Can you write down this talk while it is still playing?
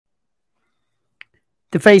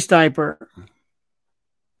The face diaper,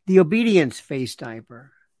 the obedience face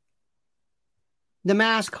diaper, the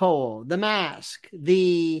mask hole, the mask,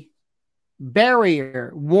 the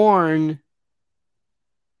barrier worn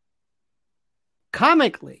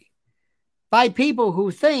comically by people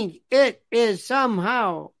who think it is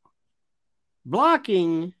somehow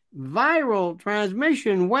blocking viral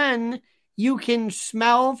transmission when you can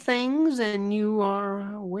smell things and you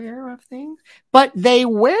are aware of things. But they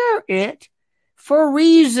wear it for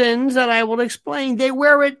reasons that I will explain. They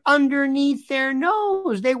wear it underneath their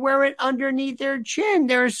nose. They wear it underneath their chin.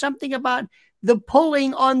 There is something about the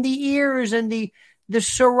pulling on the ears and the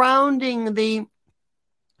surrounding, the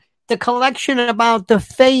collection about the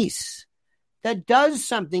face that does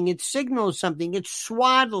something. It signals something. It's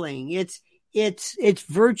swaddling. It's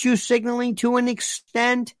virtue signaling to an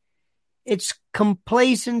extent. It's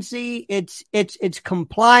complacency. It's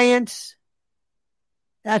compliance.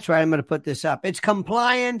 That's right. I'm going to put this up. It's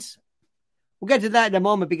compliance. We'll get to that in a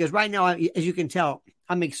moment because right now, as you can tell,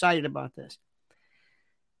 I'm excited about this.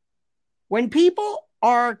 When people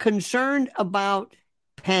are concerned about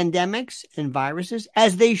pandemics and viruses,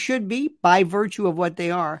 as they should be by virtue of what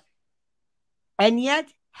they are, and yet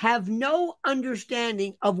have no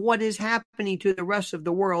understanding of what is happening to the rest of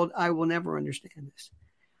the world, I will never understand this.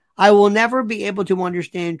 I will never be able to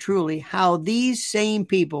understand truly how these same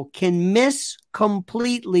people can miss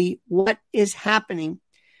completely what is happening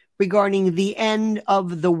regarding the end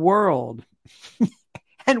of the world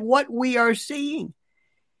and what we are seeing.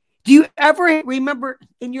 Do you ever remember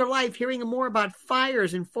in your life hearing more about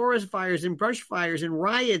fires and forest fires and brush fires and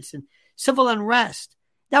riots and civil unrest?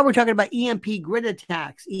 Now we're talking about EMP grid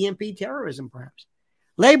attacks, EMP terrorism perhaps,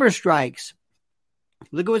 labor strikes.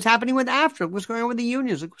 Look at what's happening with AFTRA. Look what's going on with the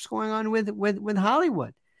unions. Look what's going on with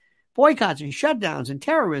Hollywood. Boycotts and shutdowns and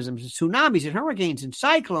terrorism and tsunamis and hurricanes and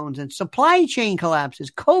cyclones and supply chain collapses,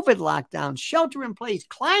 COVID lockdowns, shelter in place,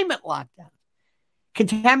 climate lockdowns,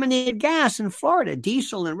 contaminated gas in Florida,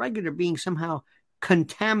 diesel and regular being somehow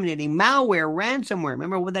contaminating, malware, ransomware.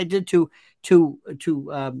 Remember what they did to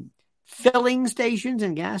filling stations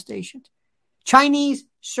and gas stations? Chinese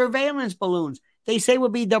surveillance balloons. They say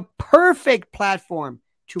would be the perfect platform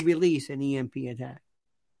to release an EMP attack.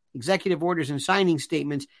 Executive orders and signing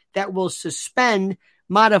statements that will suspend,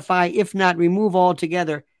 modify, if not remove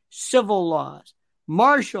altogether, civil laws,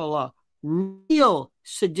 martial law, real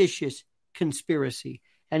seditious conspiracy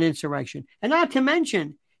and insurrection. And not to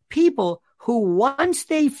mention people who, once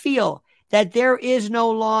they feel that there is no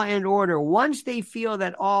law and order, once they feel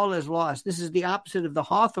that all is lost, this is the opposite of the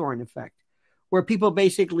Hawthorne effect, where people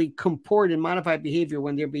basically comport and modify behavior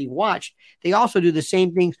when they're being watched. They also do the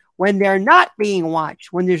same things when they're not being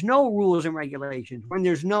watched, when there's no rules and regulations, when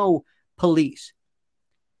there's no police.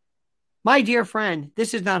 My dear friend,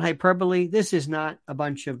 this is not hyperbole. This is not a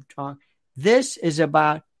bunch of talk. This is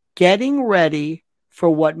about getting ready for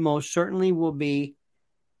what most certainly will be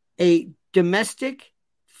a domestic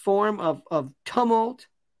form of tumult,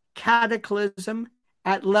 cataclysm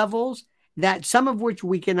at levels that some of which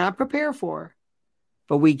we cannot prepare for.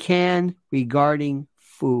 But we can regarding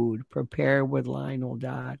food.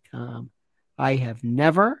 Preparewithlionel.com. I have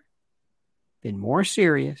never been more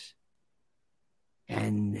serious,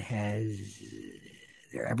 and has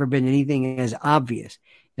there ever been anything as obvious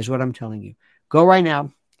as what I'm telling you. Go right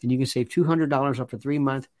now, and you can save $200 off a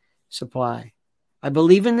 3-month supply. I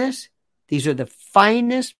believe in this. These are the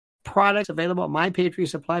finest products available at My Patriot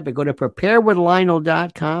Supply, but go to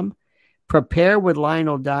preparewithlionel.com,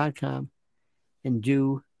 preparewithlionel.com, and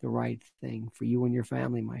do the right thing for you and your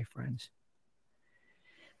family, my friends.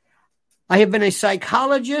 I have been a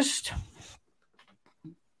psychologist,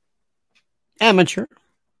 amateur.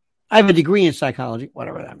 I have a degree in psychology,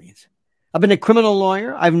 whatever that means. I've been a criminal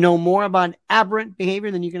lawyer. I know more about aberrant behavior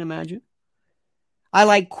than you can imagine. I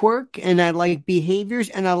like quirk, and I like behaviors,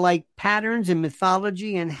 and I like patterns and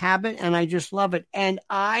mythology and habit, and I just love it. And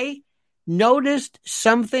I noticed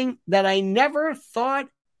something that I never thought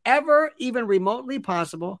ever even remotely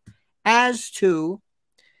possible as to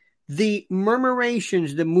the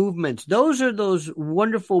murmurations, the movements. Those are those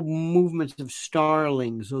wonderful movements of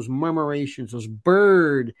starlings, those murmurations, those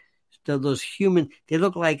bird, those human. They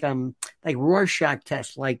look like Rorschach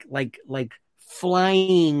tests, like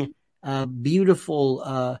flying,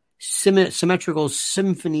 beautiful, symmetrical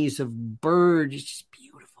symphonies of birds. It's just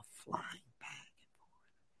beautiful, flying back and forth.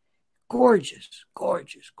 Gorgeous,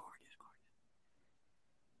 gorgeous, gorgeous.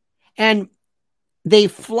 And they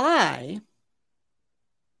fly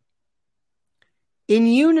in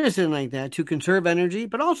unison like that to conserve energy,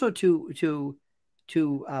 but also to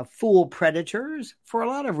fool predators for a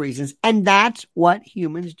lot of reasons. And that's what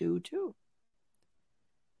humans do too.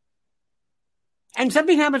 And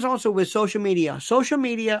something happens also with social media. Social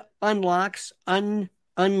media unlocks,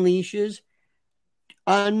 unleashes,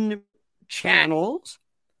 unchannels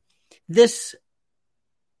this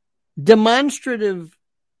demonstrative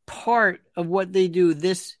part of what they do,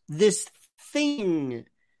 this thing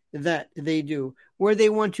that they do, where they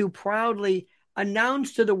want to proudly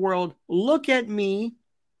announce to the world, look at me,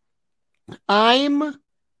 I'm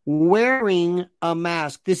wearing a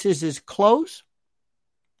mask. This is as close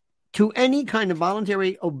to any kind of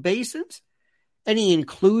voluntary obeisance, any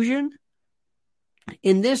inclusion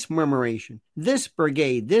in this murmuration, this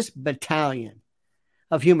brigade, this battalion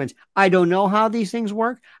of humans. I don't know how these things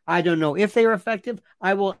work. I don't know if they are effective.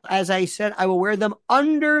 I will, as I said, I will wear them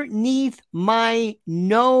underneath my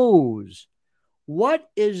nose. Where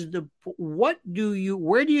do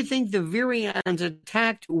you think the virions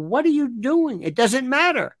attacked? What are you doing? It doesn't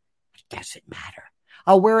matter. It doesn't matter.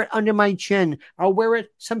 I'll wear it under my chin. I'll wear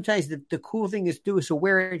it. Sometimes the cool thing is to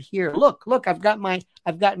wear it here. Look, I've got my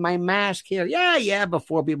mask here. Yeah.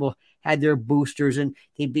 Before people had their boosters and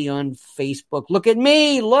they'd be on Facebook. Look at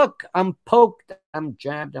me. Look, I'm poked. I'm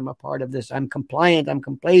jabbed. I'm a part of this. I'm compliant. I'm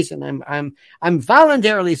complacent. I'm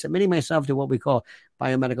voluntarily submitting myself to what we call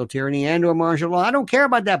biomedical tyranny and or martial law. I don't care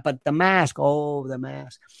about that, but the mask. Oh, the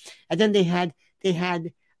mask. And then they had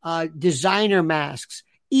designer masks,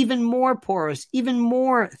 even more porous, even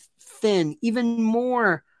more thin, even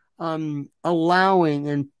more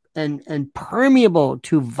allowing and permeable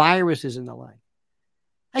to viruses and the like.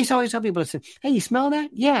 I used to always tell people, hey, you smell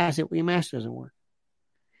that? Yeah. I said, well, your mask doesn't work.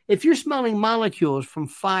 If you're smelling molecules from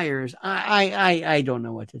fires, I don't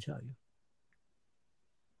know what to tell you.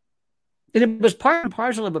 And it was part and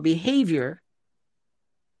parcel of a behavior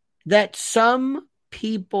that some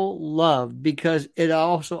people loved because it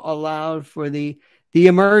also allowed for the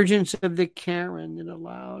emergence of the Karen. It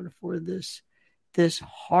allowed for this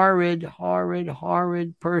horrid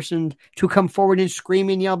person to come forward and scream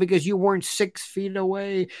and yell because you weren't 6 feet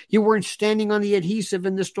away. You weren't standing on the adhesive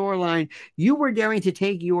in the store line. You were daring to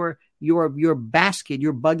take your basket,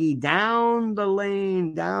 your buggy down the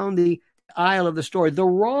lane, down the aisle of the store, the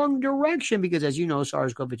wrong direction, because as you know,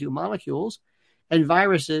 SARS-CoV-2 molecules and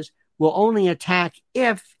viruses will only attack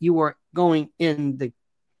if you are going in the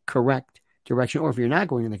correct direction or if you're not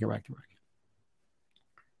going in the correct direction.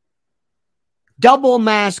 Double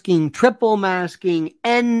masking, triple masking,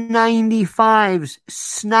 N95s,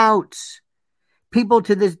 snouts. People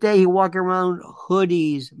to this day who walk around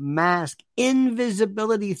hoodies, mask,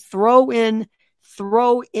 invisibility, throw in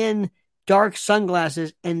dark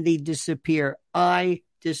sunglasses, and they disappear. I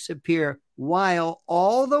disappear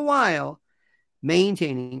all the while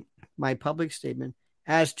maintaining my public statement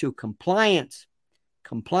as to compliance,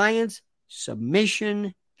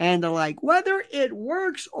 submission, and the like, whether it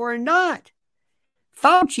works or not.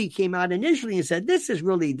 Fauci came out initially and said, this is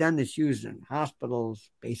really done that's used in hospitals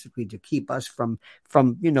basically to keep us from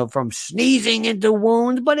sneezing into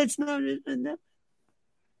wounds, but it's not.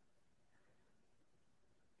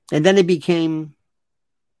 And then it became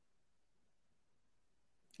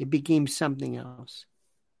something else.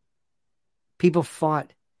 People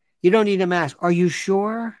fought. You don't need a mask. Are you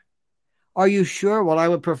sure? Well, I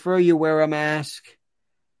would prefer you wear a mask.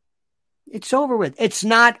 It's over with. It's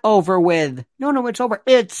not over with. No, it's over.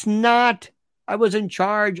 It's not. I was in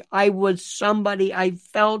charge. I was somebody. I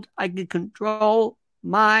felt I could control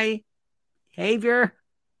my behavior,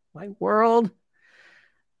 my world.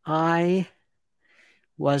 I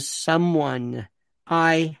was someone.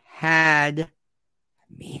 I had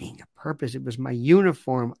meaning, a purpose. It was my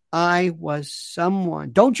uniform. I was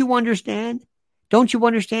someone. Don't you understand? Don't you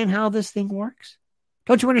understand how this thing works?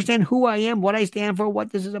 Don't you understand who I am, what I stand for,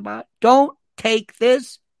 what this is about? Don't take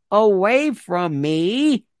this away from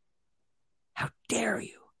me. How dare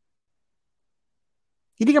you?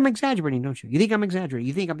 You think I'm exaggerating, don't you? You think I'm exaggerating.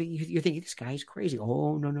 You think this guy's crazy.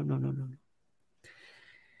 Oh, no.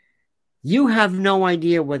 You have no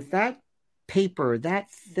idea what that paper,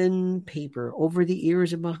 that thin paper over the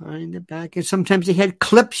ears and behind the back. And sometimes they had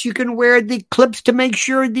clips. You can wear the clips to make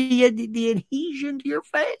sure the adhesion to your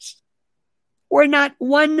face. Or not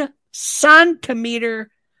 1 centimeter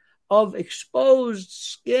of exposed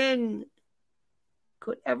skin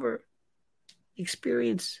could ever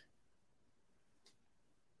experience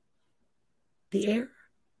the air.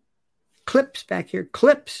 Clips back here,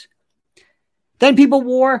 clips. Then people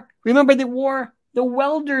wore the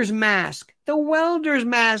welder's mask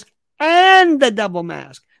and the double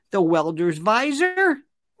mask. The welder's visor.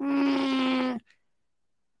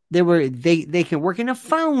 They can work in a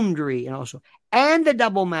foundry and the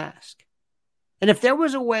double mask. And if there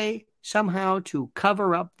was a way somehow to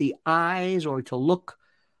cover up the eyes or to look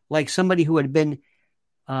like somebody who had been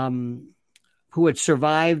who had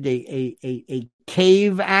survived a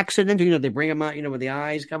cave accident. They bring them out, with the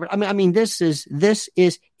eyes covered. I mean, this is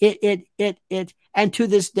it. And to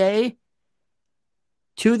this day,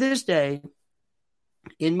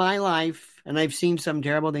 in my life, and I've seen some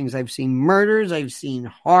terrible things. I've seen murders. I've seen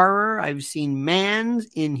horror. I've seen man's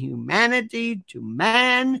inhumanity to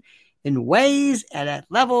man in ways and at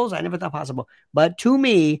levels I never thought possible. But to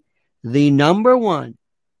me, the number one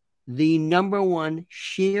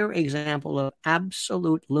sheer example of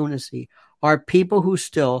absolute lunacy are people who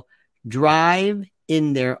still drive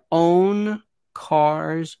in their own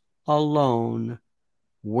cars alone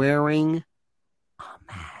wearing a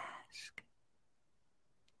mask.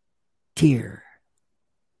 Dear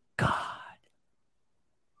God.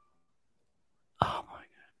 Oh my God.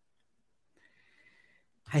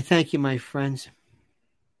 I thank you, my friends.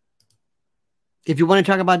 If you want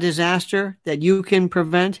to talk about disaster that you can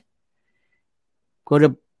prevent, go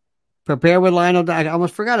to preparewithlionel.com. I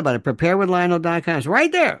almost forgot about it. Preparewithlionel.com. It's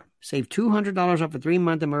right there. Save $200 off a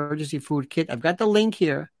 3-month emergency food kit. I've got the link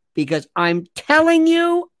here because I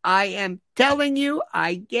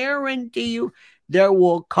guarantee you, there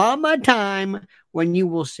will come a time when you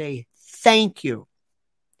will say, thank you.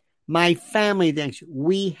 My family thanks you.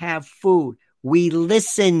 We have food. We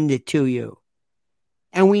listened to you.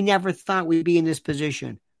 And we never thought we'd be in this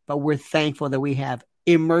position. But we're thankful that we have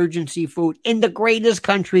emergency food in the greatest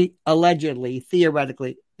country, allegedly,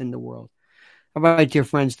 theoretically, in the world. All right, dear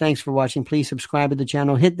friends, thanks for watching. Please subscribe to the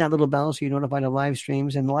channel. Hit that little bell so you're notified of live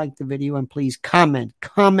streams, and like the video. And please comment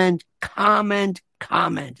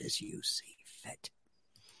as you see.